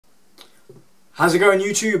How's it going,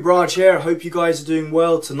 YouTube? Raj here. Hope you guys are doing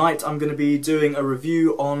well. Tonight I'm going to be doing a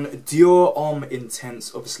review on Dior Homme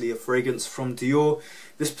Intense, obviously a fragrance from Dior.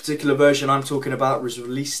 This particular version I'm talking about was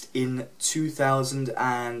released in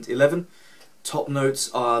 2011. Top notes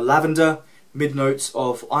are lavender, mid notes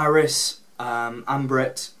of iris,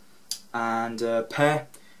 ambrette and pear,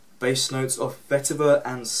 base notes of vetiver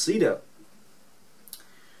and cedar.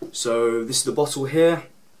 So this is the bottle here,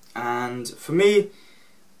 and for me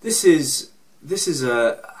this is just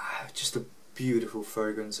a beautiful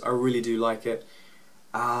fragrance. I really do like it.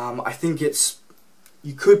 I think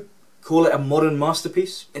you could call it a modern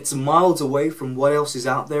masterpiece. It's miles away from what else is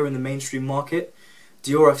out there in the mainstream market.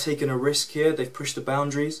 Dior have taken a risk here. They've pushed the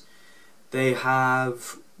boundaries. They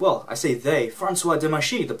have, well, I say they, François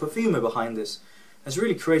Demachy, the perfumer behind this, has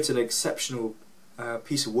really created an exceptional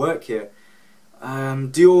piece of work here.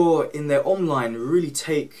 Dior in their Homme line really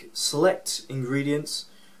take select ingredients,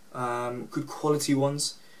 good quality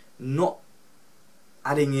ones, not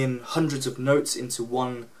adding in hundreds of notes into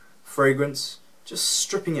one fragrance, just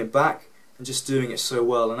stripping it back and just doing it so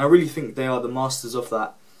well. And I really think they are the masters of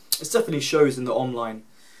that. It definitely shows in the Homme line.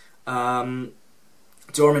 Dior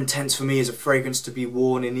Homme Intense for me is a fragrance to be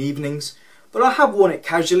worn in evenings, but I have worn it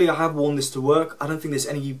casually. I have worn this to work. I don't think there's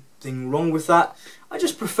anything wrong with that. I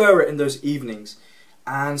just prefer it in those evenings,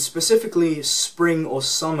 and specifically spring or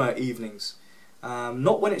summer evenings.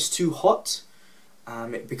 Not when it's too hot.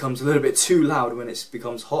 It becomes a little bit too loud when it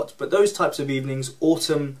becomes hot, but those types of evenings,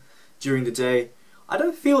 autumn, during the day. I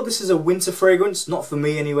don't feel this is a winter fragrance, not for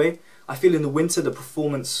me anyway. I feel in the winter the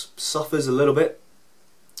performance suffers a little bit,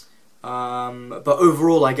 but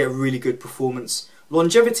overall I get really good performance.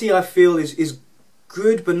 Longevity I feel is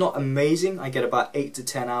good but not amazing. I get about 8 to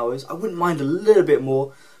 10 hours. I wouldn't mind a little bit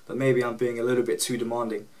more, but maybe I'm being a little bit too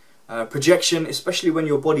demanding. Projection, especially when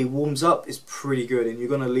your body warms up, is pretty good, and you're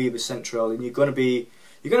going to leave a scent trail, and you're going to be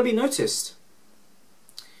noticed.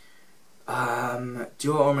 Dior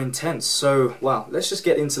Homme Intense. So, wow, let's just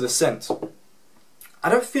get into the scent. I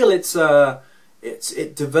don't feel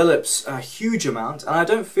it develops a huge amount, and I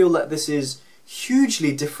don't feel that this is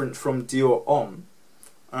hugely different from Dior Homme,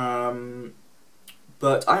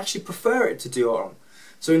 but I actually prefer it to Dior Homme.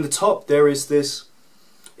 So in the top there is this.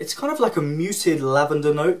 It's kind of like a muted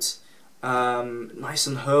lavender note, nice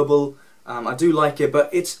and herbal. I do like it, but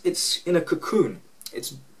it's in a cocoon.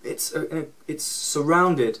 It's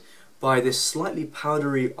surrounded by this slightly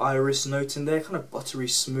powdery iris note in there, kind of buttery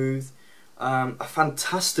smooth. A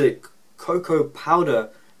fantastic cocoa powder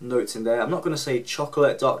note in there. I'm not going to say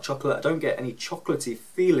chocolate, dark chocolate. I don't get any chocolatey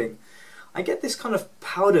feeling. I get this kind of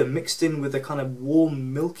powder mixed in with a kind of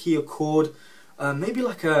warm, milky accord, maybe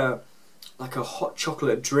like a hot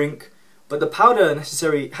chocolate drink, but the powder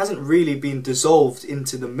necessarily hasn't really been dissolved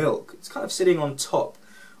into the milk. It's kind of sitting on top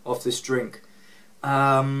of this drink.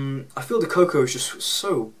 I feel the cocoa is just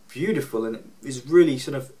so beautiful, and it is really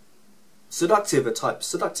sort of seductive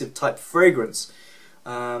type fragrance.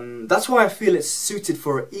 That's why I feel it's suited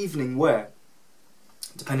for evening wear,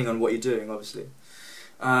 depending on what you're doing, obviously.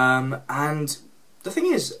 And the thing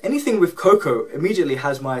is, anything with cocoa immediately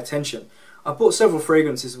has my attention. I bought several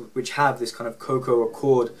fragrances which have this kind of cocoa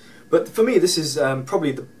accord, but for me this is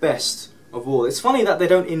probably the best of all. It's funny that they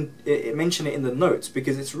don't mention it in the notes,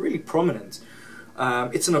 because it's really prominent.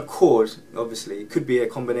 It's an accord, obviously. It could be a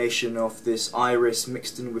combination of this iris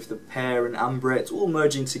mixed in with the pear and ambrette, all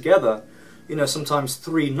merging together. You know, sometimes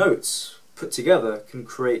 3 notes put together can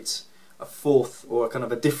create a fourth, or kind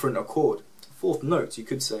of a different accord. A fourth note, you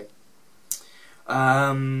could say.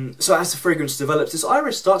 So as the fragrance develops, this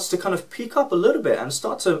iris starts to kind of peak up a little bit and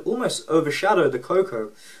start to almost overshadow the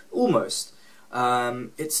cocoa, almost.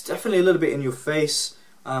 It's definitely a little bit in your face.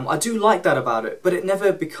 I do like that about it, but it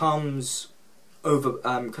never becomes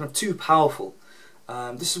kind of too powerful.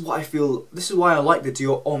 This is what I feel. This is why I like the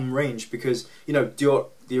Dior Homme range, because you know, Dior,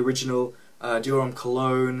 the original, Dior Homme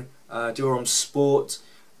Cologne, Dior Homme Sport.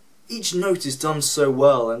 Each note is done so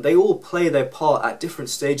well, and they all play their part at different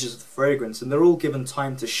stages of the fragrance, and they're all given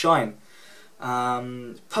time to shine.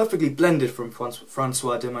 Perfectly blended from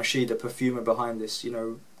François Demachy, the perfumer behind this. You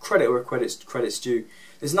know, credit where credit's due.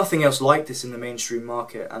 There's nothing else like this in the mainstream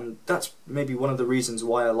market, and that's maybe one of the reasons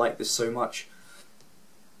why I like this so much.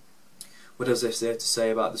 What else is there to say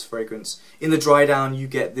about this fragrance? In the dry down you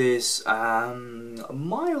get this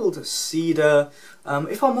mild cedar.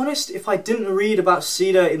 If I'm honest, if I didn't read about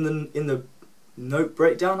cedar in the note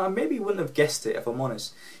breakdown, I maybe wouldn't have guessed it, if I'm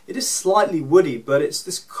honest. It is slightly woody, but it's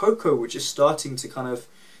this cocoa which is starting to kind of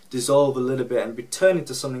dissolve a little bit and be turned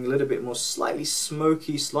into something a little bit more slightly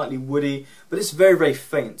smoky, slightly woody, but it's very, very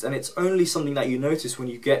faint, and it's only something that you notice when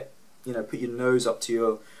you get, you know, put your nose up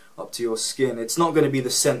to up to your skin. It's not going to be the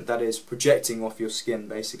scent that is projecting off your skin,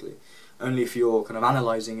 basically, only if you're kind of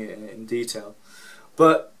analysing it in detail.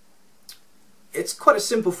 But it's quite a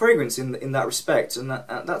simple fragrance in that respect, and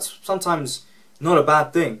that's sometimes not a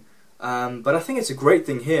bad thing. But I think it's a great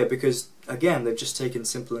thing here because, again, they've just taken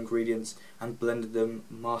simple ingredients and blended them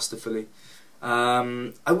masterfully.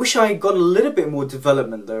 I wish I got a little bit more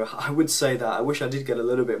development, though. I would say that. I wish I did get a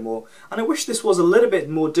little bit more. And I wish this was a little bit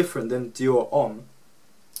more different than Dior Homme.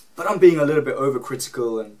 But I'm being a little bit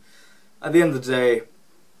overcritical, and at the end of the day,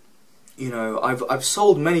 you know, I've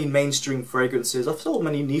sold many mainstream fragrances. I've sold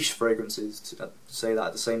many niche fragrances, to say that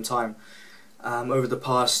at the same time, over the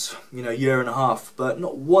past, you know, year and a half. But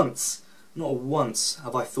not once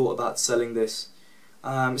have I thought about selling this.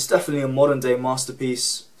 It's definitely a modern day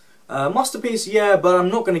masterpiece. Masterpiece, yeah, but I'm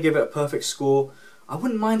not going to give it a perfect score. I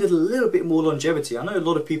wouldn't mind it a little bit more longevity. I know a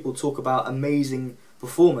lot of people talk about amazing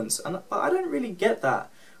performance, but I don't really get that.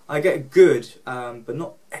 I get good, but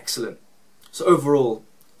not excellent. So overall,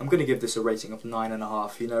 I'm going to give this a rating of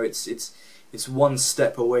 9.5. You know, it's one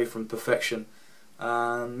step away from perfection.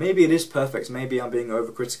 Maybe it is perfect. Maybe I'm being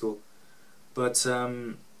overcritical. But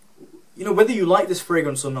you know, whether you like this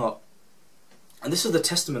fragrance or not, and this is the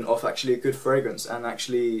testament of actually a good fragrance, and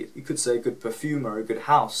actually you could say a good perfumer, a good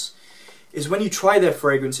house, is when you try their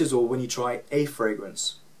fragrances or when you try a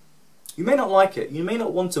fragrance. You may not like it, you may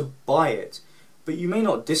not want to buy it, but you may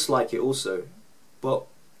not dislike it also, but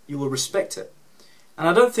you will respect it. And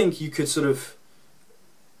I don't think you could sort of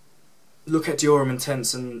look at Dior Homme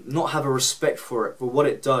Intense and not have a respect for it, for what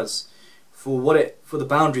it does, for the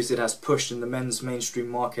boundaries it has pushed in the men's mainstream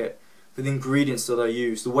market, for the ingredients that are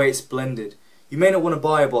used, the way it's blended. You may not want to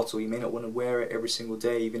buy a bottle, you may not want to wear it every single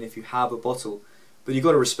day, even if you have a bottle, but you've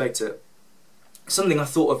got to respect it. Something I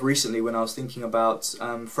thought of recently when I was thinking about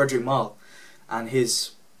Frederic Malle and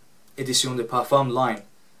his Edition de Parfum line.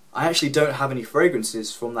 I actually don't have any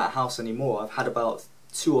fragrances from that house anymore. I've had about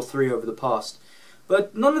 2 or 3 over the past,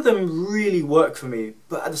 but none of them really work for me.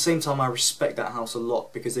 But at the same time, I respect that house a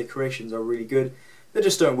lot because their creations are really good. They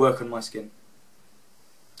just don't work on my skin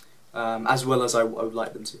as well as I would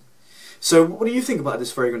like them to. So what do you think about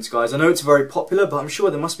this fragrance, guys? I know it's very popular, but I'm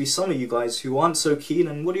sure there must be some of you guys who aren't so keen,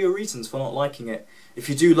 and what are your reasons for not liking it? If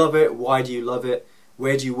you do love it, why do you love it?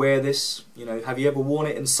 Where do you wear this? You know, have you ever worn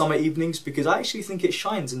it in summer evenings? Because I actually think it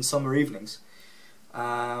shines in summer evenings.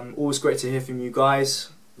 Always great to hear from you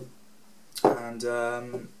guys, and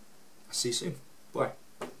see you soon. Bye.